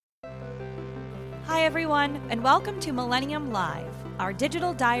Hi, everyone, and welcome to Millennium Live, our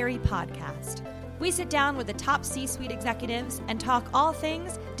digital diary podcast. We sit down with the top C-suite executives and talk all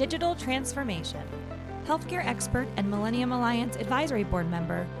things digital transformation. Healthcare expert and Millennium Alliance Advisory Board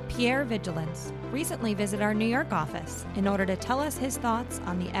member Pierre Vigilance recently visited our New York office in order to tell us his thoughts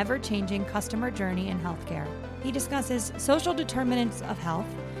on the ever-changing customer journey in healthcare. He discusses social determinants of health,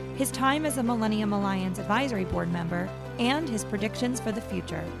 his time as a Millennium Alliance Advisory Board member, and his predictions for the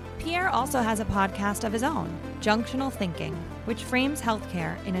future. Pierre also has a podcast of his own, Junctional Thinking, which frames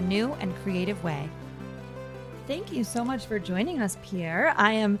healthcare in a new and creative way. Thank you so much for joining us, Pierre.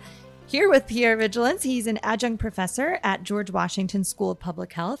 I am here with Pierre Vigilance. He's an adjunct professor at George Washington School of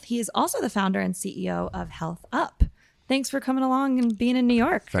Public Health. He is also the founder and CEO of Health Up. Thanks for coming along and being in New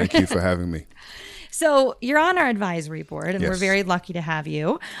York. Thank you for having me. So you're on our advisory board, and Yes. we're very lucky to have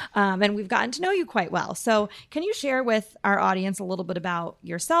you. And we've gotten to know you quite well. So can you share with our audience a little bit about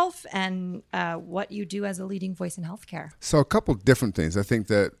yourself and what you do as a leading voice in healthcare? So a couple different things. I think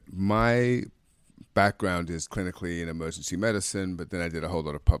that my background is clinically in emergency medicine, but then I did a whole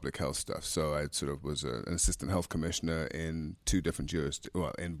lot of public health stuff. So I sort of was an assistant health commissioner in two different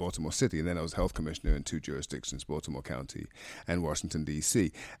jurisdictions, in Baltimore City, and then I was health commissioner in two jurisdictions, Baltimore County and Washington,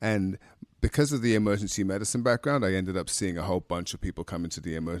 D.C. And because of the emergency medicine background, I ended up seeing a whole bunch of people come into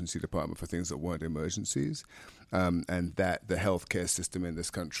the emergency department for things that weren't emergencies. And that the healthcare system in this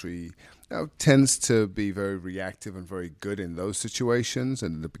country tends to be very reactive and very good in those situations,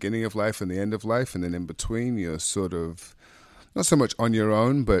 and at the beginning of life and the end of life, and then in between, you're sort of not so much on your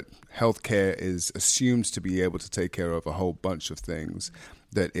own, but healthcare is assumed to be able to take care of a whole bunch of things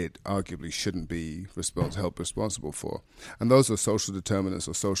that it arguably shouldn't be held responsible for. And those are social determinants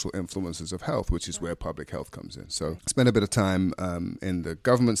or social influences of health, which is where public health comes in. So I spent a bit of time in the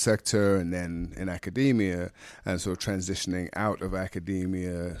government sector and then in academia, and sort of transitioning out of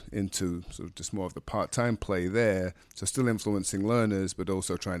academia into sort of just more of the part-time play there. So still influencing learners, but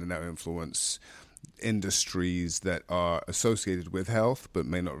also trying to now influence industries that are associated with health but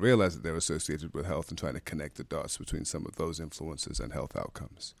may not realize that they're associated with health, and trying to connect the dots between some of those influences and health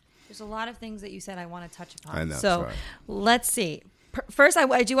outcomes. There's a lot of things that you said I want to touch upon. I know. So sorry. let's see. First,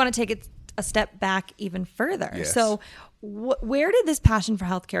 I do want to take it a step back even further. Yes. So where did this passion for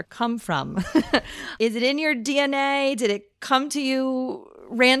healthcare come from? Is it in your DNA? Did it come to you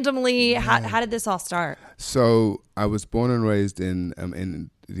randomly? How did this all start? So I was born and raised in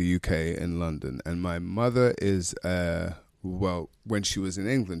the UK in London, and my mother is when she was in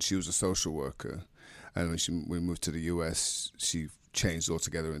England, she was a social worker, and when we moved to the US, she changed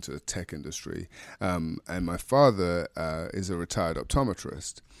altogether into the tech industry. And my father is a retired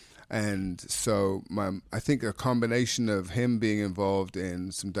optometrist. And so I think a combination of him being involved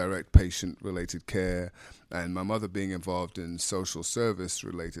in some direct patient-related care and my mother being involved in social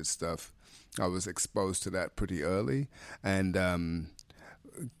service-related stuff, I was exposed to that pretty early. And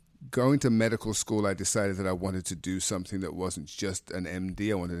going to medical school, I decided that I wanted to do something that wasn't just an MD.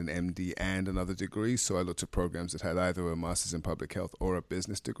 I wanted an MD and another degree. So I looked at programs that had either a master's in public health or a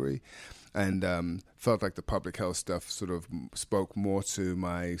business degree, and felt like the public health stuff sort of spoke more to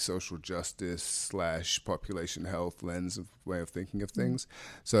my social justice / population health lens of way of thinking of things.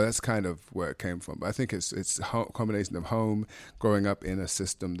 So that's kind of where it came from. But I think it's a combination of home, growing up in a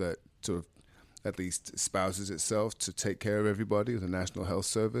system that sort of at least espouses itself to take care of everybody with the National Health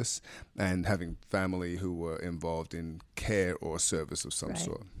Service, and having family who were involved in care or service of some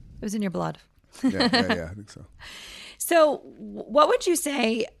sort. It was in your blood. Yeah, I think so. So what would you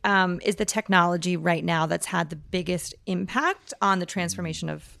say is the technology right now that's had the biggest impact on the transformation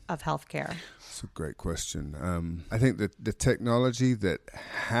of healthcare? That's a great question. I think that the technology that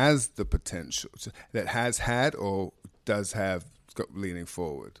has the potential, that has had or does have leaning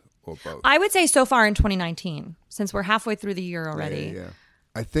forward, or both? I would say so far in 2019, since we're halfway through the year already. Yeah.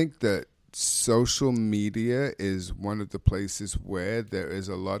 I think that social media is one of the places where there is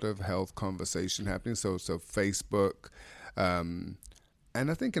a lot of health conversation happening. So Facebook, and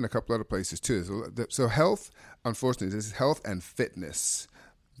I think in a couple other places too. So health, unfortunately, there's health and fitness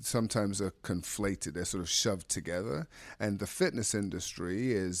sometimes are conflated. They're sort of shoved together. And the fitness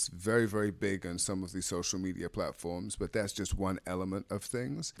industry is very, very big on some of these social media platforms, but that's just one element of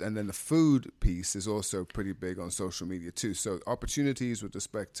things. And then the food piece is also pretty big on social media too. So opportunities with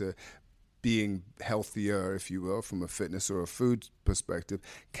respect to being healthier, if you will, from a fitness or a food perspective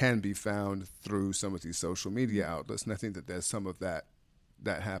can be found through some of these social media outlets. And I think that there's some of that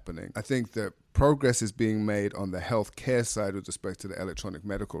happening. I think that progress is being made on the healthcare side with respect to the electronic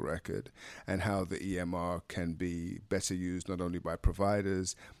medical record and how the EMR can be better used not only by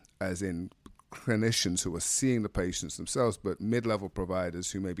providers, as in clinicians who are seeing the patients themselves, but mid-level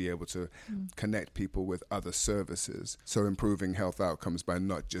providers who may be able to connect people with other services. So improving health outcomes by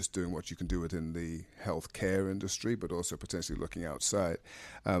not just doing what you can do within the healthcare industry, but also potentially looking outside.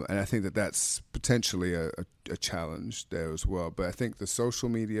 And I think that that's potentially a challenge there as well. But I think the social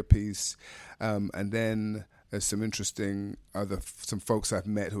media piece, and then there's some interesting some folks I've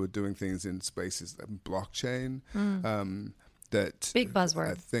met who are doing things in spaces like blockchain. That big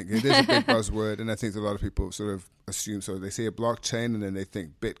buzzword. I think it is a big buzzword, and I think a lot of people sort of assume, so they say a blockchain and then they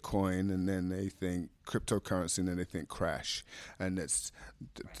think Bitcoin and then they think cryptocurrency and then they think crash. And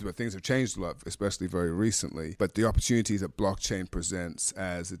but things have changed a lot, especially very recently. But the opportunities that blockchain presents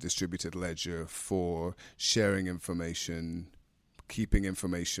as a distributed ledger for sharing information, keeping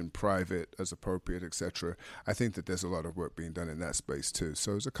information private as appropriate, etc. I think that there's a lot of work being done in that space too.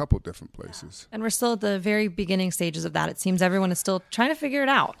 So there's a couple different places. And we're still at the very beginning stages of that. It seems everyone is still trying to figure it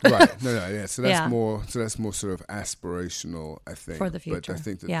out. Right. No, yeah. So that's more sort of aspirational, I think. For the future. But I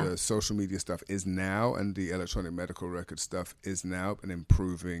think that the social media stuff is now, and the electronic medical record stuff is now, and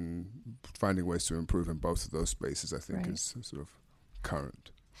finding ways to improve in both of those spaces, I think is sort of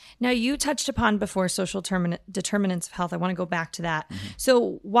current. Now, you touched upon before social determinants of health. I want to go back to that.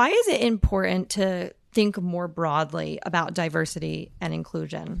 So why is it important to think more broadly about diversity and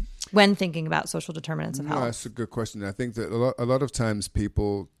inclusion when thinking about social determinants of health? That's a good question. I think that a lot of times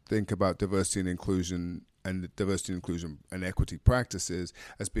people think about diversity and inclusion and equity practices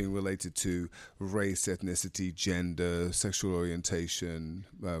as being related to race, ethnicity, gender, sexual orientation,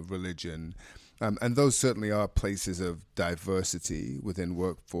 religion. And those certainly are places of diversity within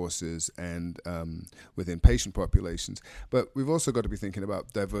workforces and within patient populations. But we've also got to be thinking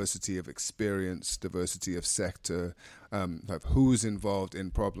about diversity of experience, diversity of sector, of who's involved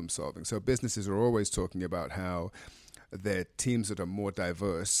in problem solving. So businesses are always talking about how their teams that are more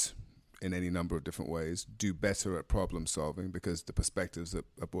diverse in any number of different ways do better at problem solving because the perspectives that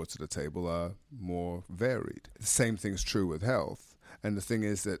are brought to the table are more varied. The same thing's true with health. And the thing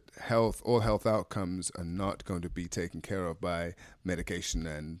is that all health outcomes are not going to be taken care of by medication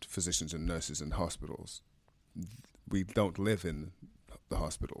and physicians and nurses in hospitals. We don't live in the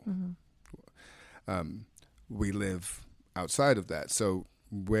hospital. We live outside of that. So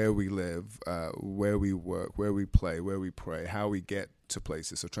where we live, where we work, where we play, where we pray, how we get to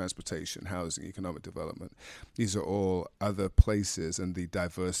places, so transportation, housing, economic development, these are all other places and the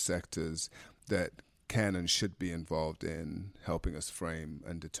diverse sectors that can and should be involved in helping us frame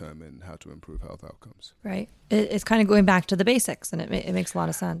and determine how to improve health outcomes. Right. It's kind of going back to the basics, and it makes a lot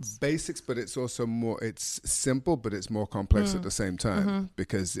of sense. Basics, but it's also it's simple, but it's more complex at the same time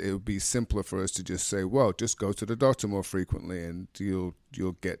because it would be simpler for us to just say, well, just go to the doctor more frequently and you'll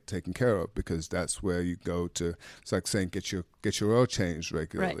get taken care of because that's where you go to. It's like saying get your oil changed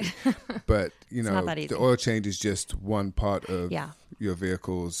regularly. Right. But, the oil change is just one part of your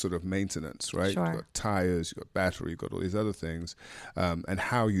vehicle's sort of maintenance, right? Sure. You've got tires, you've got battery, you've got all these other things. And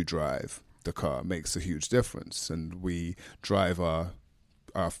how you drive the car makes a huge difference. And we drive our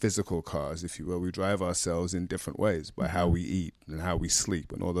physical cars, if you will. We drive ourselves in different ways by how we eat and how we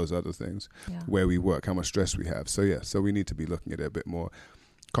sleep and all those other things, where we work, how much stress we have. So we need to be looking at it a bit more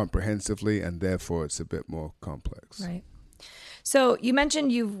comprehensively, and therefore it's a bit more complex. Right. So you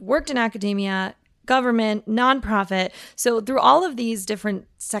mentioned you've worked in academia, government, nonprofit. So through all of these different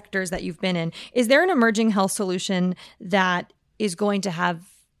sectors that you've been in, is there an emerging health solution that is going to have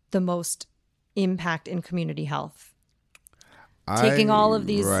the most impact in community health? Taking all of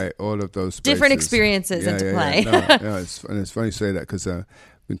these all of those different experiences into play. No, it's funny you say that because I've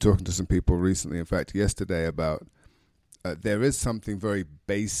been talking to some people recently, in fact, yesterday, about there is something very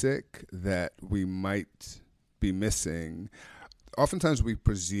basic that we might be missing. Oftentimes we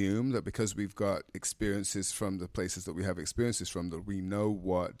presume that because we've got experiences from the places that we have experiences from, that we know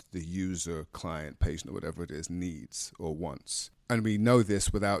what the user, client, patient, or whatever it is needs or wants. And we know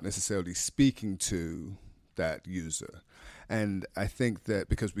this without necessarily speaking to that user. And I think that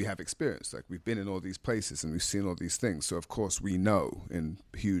because we have experience, like we've been in all these places and we've seen all these things, so of course we know, in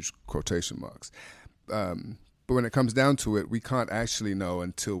huge quotation marks. But when it comes down to it, we can't actually know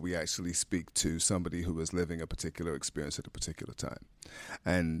until we actually speak to somebody who is living a particular experience at a particular time.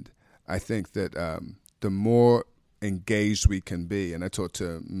 And I think that the more engaged we can be, and I talk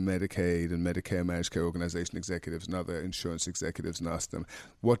to Medicaid and Medicare managed care organization executives and other insurance executives and ask them,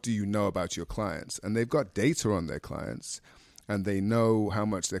 what do you know about your clients? And they've got data on their clients, and they know how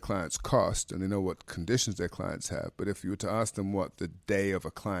much their clients cost, and they know what conditions their clients have. But if you were to ask them what the day of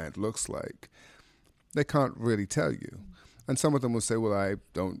a client looks like, they can't really tell you. And some of them will say, well,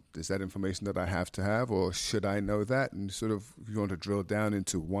 is that information that I have to have, or should I know that? And sort of, if you want to drill down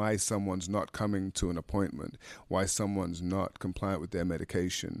into why someone's not coming to an appointment, why someone's not compliant with their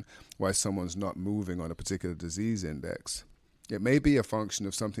medication, why someone's not moving on a particular disease index, it may be a function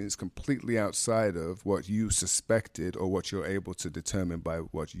of something that's completely outside of what you suspected or what you're able to determine by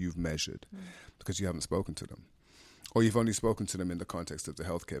what you've measured, because you haven't spoken to them, or you've only spoken to them in the context of the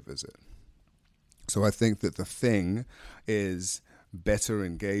healthcare visit. So I think that the thing is better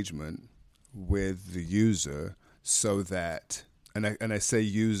engagement with the user, so that, and I say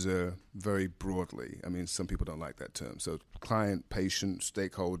user very broadly. I mean, some people don't like that term. So client, patient,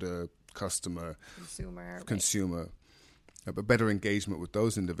 stakeholder, customer, consumer. But better engagement with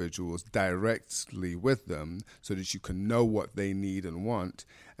those individuals directly with them, so that you can know what they need and want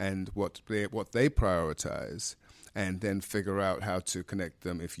and what they prioritize, and then figure out how to connect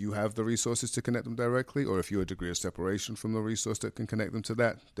them if you have the resources to connect them directly, or if you're a degree of separation from the resource that can connect them to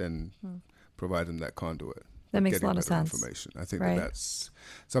that, then provide them that conduit. That makes a lot of sense. Information. I think that's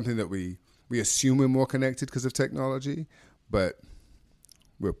something that we assume we're more connected because of technology, but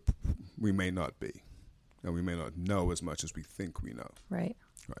we may not be. And we may not know as much as we think we know. Right.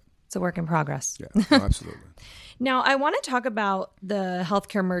 It's a work in progress. Yeah, no, absolutely. Now, I want to talk about the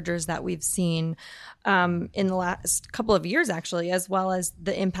healthcare mergers that we've seen in the last couple of years, actually, as well as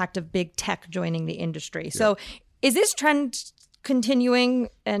the impact of big tech joining the industry. Yeah. So is this trend continuing,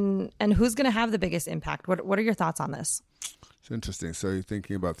 and who's going to have the biggest impact? What are your thoughts on this? It's interesting. So you're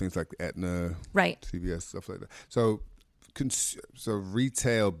thinking about things like Aetna, right, CVS, stuff like that. So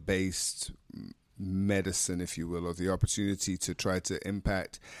retail-based medicine, if you will, or the opportunity to try to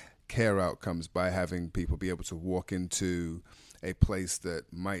impact care outcomes by having people be able to walk into a place that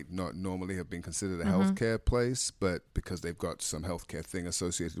might not normally have been considered a healthcare place, but because they've got some healthcare thing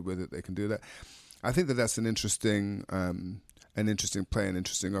associated with it, they can do that. I think that that's an interesting play, an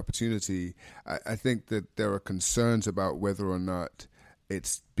interesting opportunity. I think that there are concerns about whether or not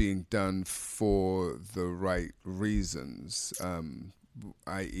it's being done for the right reasons,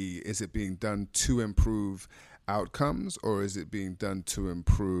 i.e., is it being done to improve outcomes, or is it being done to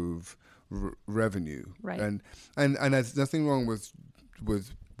improve revenue? Right. And there's nothing wrong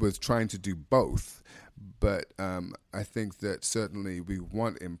with trying to do both, but I think that certainly we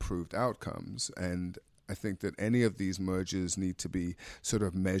want improved outcomes, and I think that any of these mergers need to be sort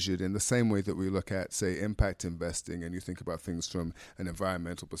of measured in the same way that we look at, say, impact investing, and you think about things from an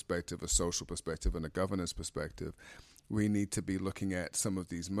environmental perspective, a social perspective, and a governance perspective. We need to be looking at some of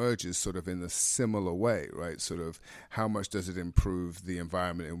these mergers sort of in a similar way, right? Sort of how much does it improve the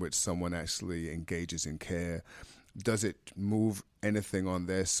environment in which someone actually engages in care? Does it move anything on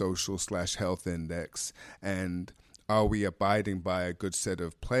their social/health index? And are we abiding by a good set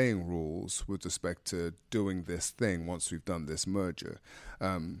of playing rules with respect to doing this thing once we've done this merger?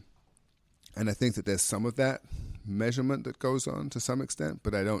 And I think that there's some of that measurement that goes on to some extent,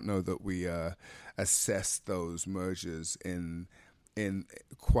 but I don't know that we assess those mergers in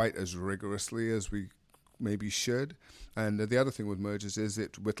quite as rigorously as we maybe should. And the other thing with mergers is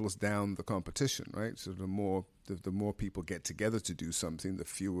it whittles down the competition, right? So the more people get together to do something, the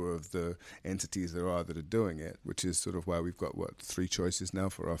fewer of the entities there are that are doing it, which is sort of why we've got, 3 choices now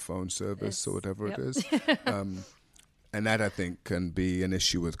for our phone service or whatever it is. And that, I think, can be an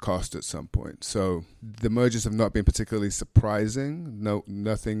issue with cost at some point. So the mergers have not been particularly surprising. No,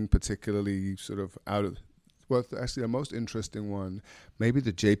 nothing particularly sort of out of... Well, actually, the most interesting one, maybe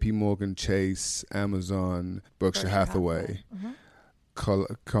the J.P. Morgan Chase, Amazon, Berkshire Hathaway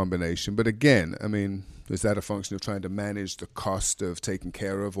combination. But again, I mean, is that a function of trying to manage the cost of taking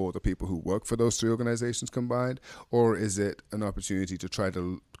care of all the people who work for those 3 organizations combined? Or is it an opportunity to try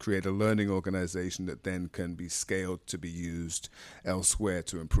to create a learning organization that then can be scaled to be used elsewhere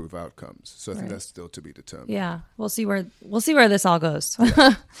to improve outcomes? So I think that's still to be determined. Yeah, we'll see where this all goes. Yeah,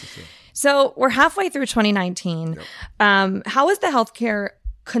 sure. So we're halfway through 2019. Yep. How has the healthcare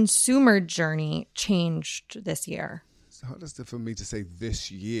consumer journey changed this year? It's hard for me to say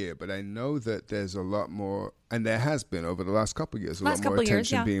this year, but I know that there's a lot more, and there has been over the last couple of years, a lot more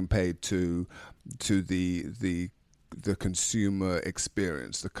attention being paid to the consumer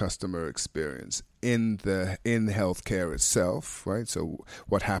experience, the customer experience in healthcare itself, right? So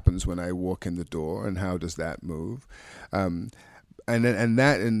what happens when I walk in the door, and how does that move? And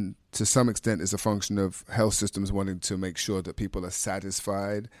that, to some extent, is a function of health systems wanting to make sure that people are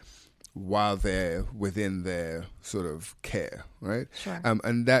satisfied while they're within their sort of care, right? Sure.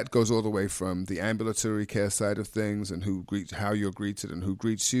 And that goes all the way from the ambulatory care side of things and how you're greeted and who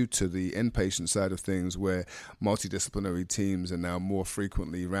greets you, to the inpatient side of things, where multidisciplinary teams are now more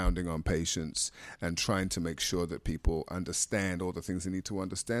frequently rounding on patients and trying to make sure that people understand all the things they need to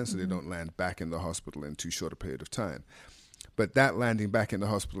understand so they don't land back in the hospital in too short a period of time. But that landing back in the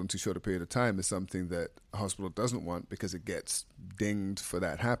hospital in too short a period of time is something that a hospital doesn't want, because it gets dinged for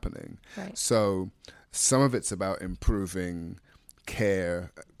that happening. Right. So some of it's about improving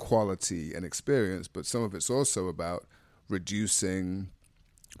care, quality, and experience, but some of it's also about reducing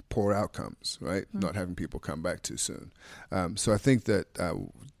poor outcomes, right? Not having people come back too soon. So I think that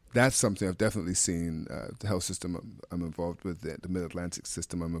that's something I've definitely seen. The health system I'm involved with, the Mid-Atlantic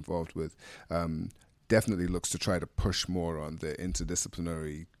system I'm involved with, definitely looks to try to push more on the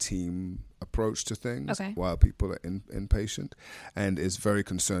interdisciplinary team approach to things while people are inpatient, and is very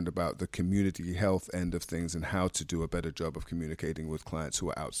concerned about the community health end of things and how to do a better job of communicating with clients who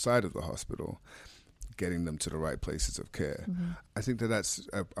are outside of the hospital, getting them to the right places of care. I think that that's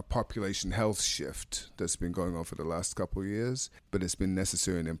a population health shift that's been going on for the last couple of years, but it's been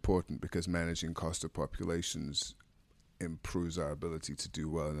necessary and important because managing cost of populations improves our ability to do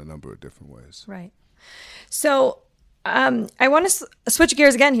well in a number of different ways. Right. So I want to switch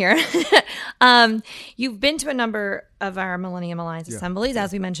gears again here. You've been to a number of our Millennium Alliance assemblies.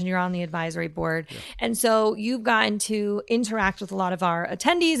 As we mentioned, you're on the advisory board. And so you've gotten to interact with a lot of our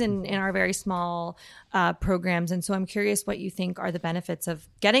attendees in our very small programs. And so I'm curious what you think are the benefits of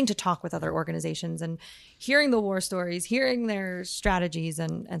getting to talk with other organizations and hearing the war stories, hearing their strategies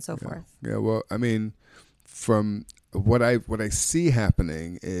and so forth. Yeah, well, I mean, from what I see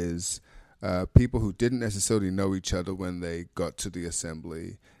happening is people who didn't necessarily know each other when they got to the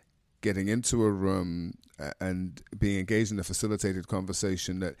assembly, getting into a room and being engaged in a facilitated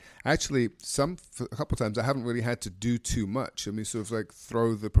conversation that actually a couple of times I haven't really had to do too much. I mean, sort of like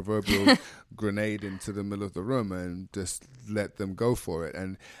throw the proverbial grenade into the middle of the room and just let them go for it.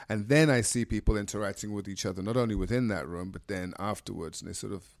 And then I see people interacting with each other, not only within that room, but then afterwards, and they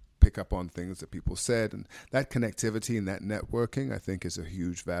sort of pick up on things that people said, and that connectivity and that networking, I think, is a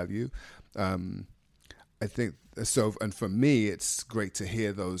huge value. I think so, and for me, it's great to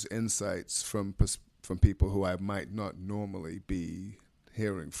hear those insights from people who I might not normally be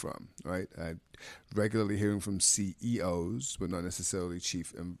hearing from. Right, I regularly hearing from CEOs, but not necessarily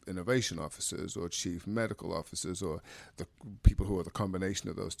chief innovation officers or chief medical officers, or the people who are the combination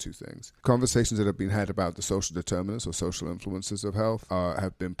of those two things. Conversations that have been had about the social determinants or social influences of health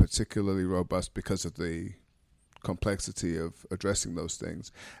have been particularly robust because of the complexity of addressing those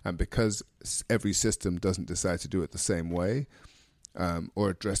things, and because every system doesn't decide to do it the same way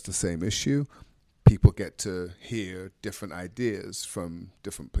or address the same issue, people get to hear different ideas from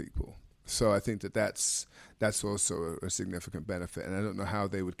different people. So I think that that's also a significant benefit, and I don't know how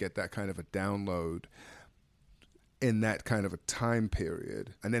they would get that kind of a download in that kind of a time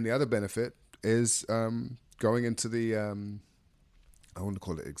period. And then the other benefit is going into the I want to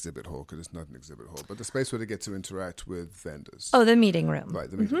call it exhibit hall, because it's not an exhibit hall, but the space where they get to interact with vendors. Oh, the meeting room. Right,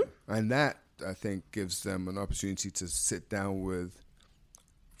 the meeting room. And that, I think, gives them an opportunity to sit down with,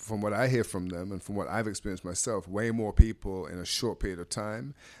 from what I hear from them and from what I've experienced myself, way more people in a short period of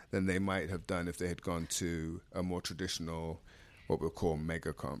time than they might have done if they had gone to a more traditional, what we'll call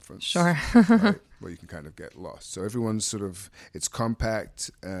mega conference. Sure. Right, where you can kind of get lost. So everyone's sort of, it's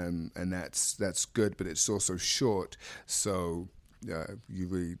compact, and that's good, but it's also short. So you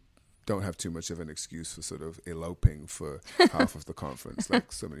really don't have too much of an excuse for sort of eloping for half of the conference,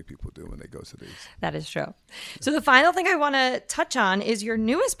 like so many people do when they go to these. That is true. So the final thing I want to touch on is your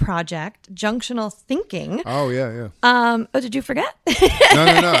newest project, Junctional Thinking. Oh, yeah. Oh, did you forget? No.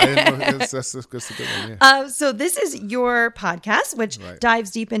 I didn't know. That's a good one, yeah. So this is your podcast, which dives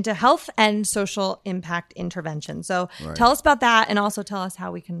deep into health and social impact intervention. So tell us about that, and also tell us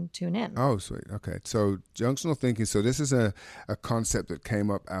how we can tune in. Oh, sweet. Okay. So Junctional Thinking. So this is a concept that came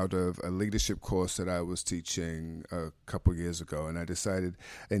up out of a leadership course that I was teaching a couple years ago, and I decided,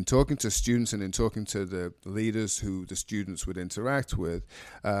 in talking to students and in talking to the leaders who the students would interact with,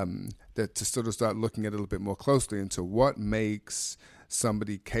 that to sort of start looking a little bit more closely into what makes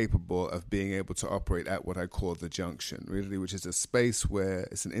somebody capable of being able to operate at what I call the junction, really, which is a space where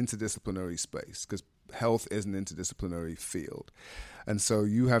it's an interdisciplinary space, because health is an interdisciplinary field. And so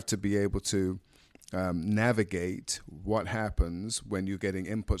you have to be able to navigate what happens when you're getting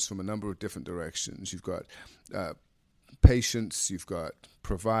inputs from a number of different directions. You've got patients, you've got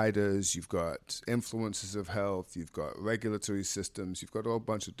providers, you've got influencers of health, you've got regulatory systems, you've got a whole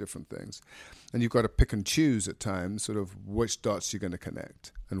bunch of different things. And you've got to pick and choose at times sort of which dots you're going to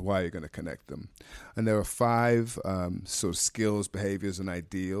connect and why you're going to connect them. And there are 5 sort of skills, behaviors, and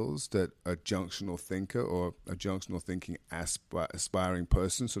ideals that a junctional thinker or a junctional thinking aspiring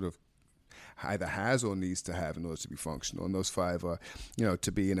person sort of either has or needs to have in order to be functional. And those 5 are,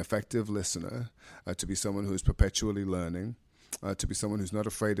 to be an effective listener, to be someone who is perpetually learning, to be someone who's not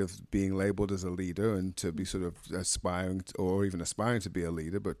afraid of being labeled as a leader, and to be sort of aspiring or even aspiring to be a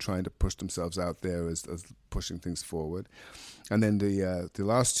leader, but trying to push themselves out there as pushing things forward. And then the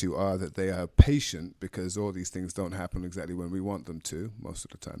last 2 are that they are patient, because all these things don't happen exactly when we want them to. Most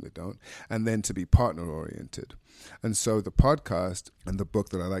of the time they don't. And then to be partner-oriented. And so the podcast and the book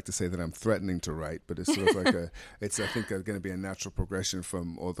that I like to say that I'm threatening to write, but it's sort of like I think going to be a natural progression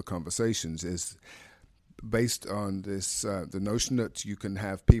from all the conversations, is based on this the notion that you can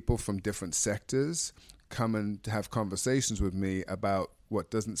have people from different sectors come and have conversations with me about what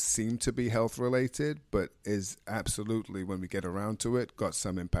doesn't seem to be health related, but is absolutely, when we get around to it, got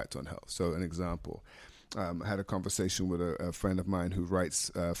some impact on health. So an example, I had a conversation with a friend of mine who writes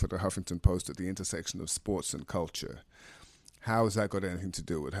for the Huffington Post at the intersection of sports and culture. How has that got anything to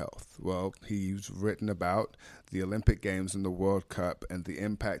do with health? Well, he's written about the Olympic Games and the World Cup and the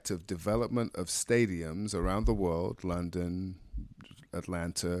impact of development of stadiums around the world, London,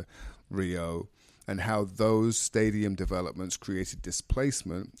 Atlanta, Rio, and how those stadium developments created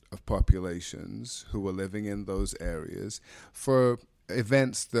displacement of populations who were living in those areas for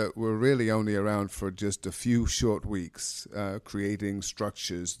events that were really only around for just a few short weeks, creating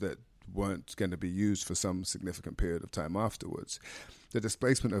structures that weren't going to be used for some significant period of time afterwards. The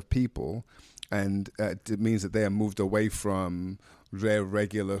displacement of people, and it means that they are moved away from their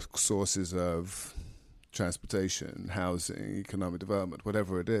regular sources of transportation, housing, economic development,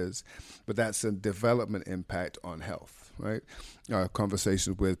 whatever it is, but that's a development impact on health, right?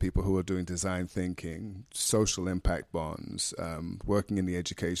 Conversations with people who are doing design thinking, social impact bonds, working in the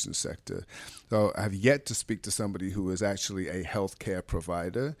education sector. So I have yet to speak to somebody who is actually a healthcare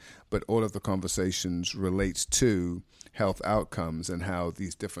provider, but all of the conversations relates to health outcomes and how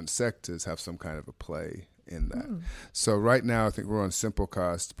these different sectors have some kind of a play in that. So right now, I think we're on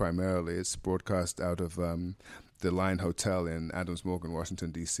Simplecast primarily. It's broadcast out of the Line Hotel in Adams Morgan,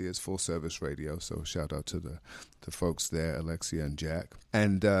 Washington, D.C. It's full-service radio, so shout out to the folks there, Alexia and Jack.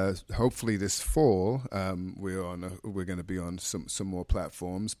 And hopefully this fall, we're going to be on some more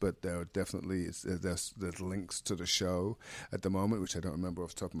platforms, but there are definitely there's links to the show at the moment, which I don't remember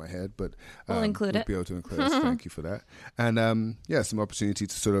off the top of my head, but we'll include it. Be able to include it. Thank you for that. And some opportunity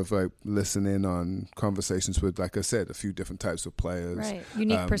to sort of listen in on conversations with, like I said, a few different types of players, right?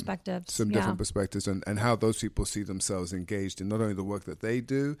 Unique perspectives, some different perspectives, and how those people see themselves engaged in not only the work that they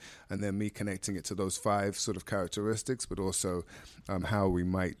do, and then me connecting it to those 5 sort of characteristics, but also how we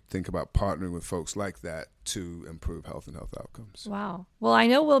might think about partnering with folks like that to improve health and health outcomes. Wow. Well, I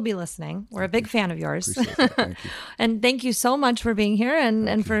know we'll be listening. We're a big fan of yours. Appreciate that. Thank you. And thank you so much for being here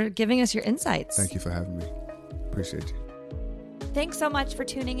and for giving us your insights. Thank you for having me. Appreciate you. Thanks so much for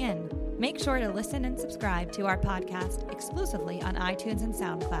tuning in. Make sure to listen and subscribe to our podcast exclusively on iTunes and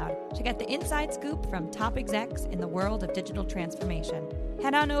SoundCloud to get the inside scoop from top execs in the world of digital transformation.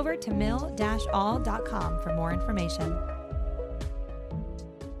 Head on over to mill-all.com for more information.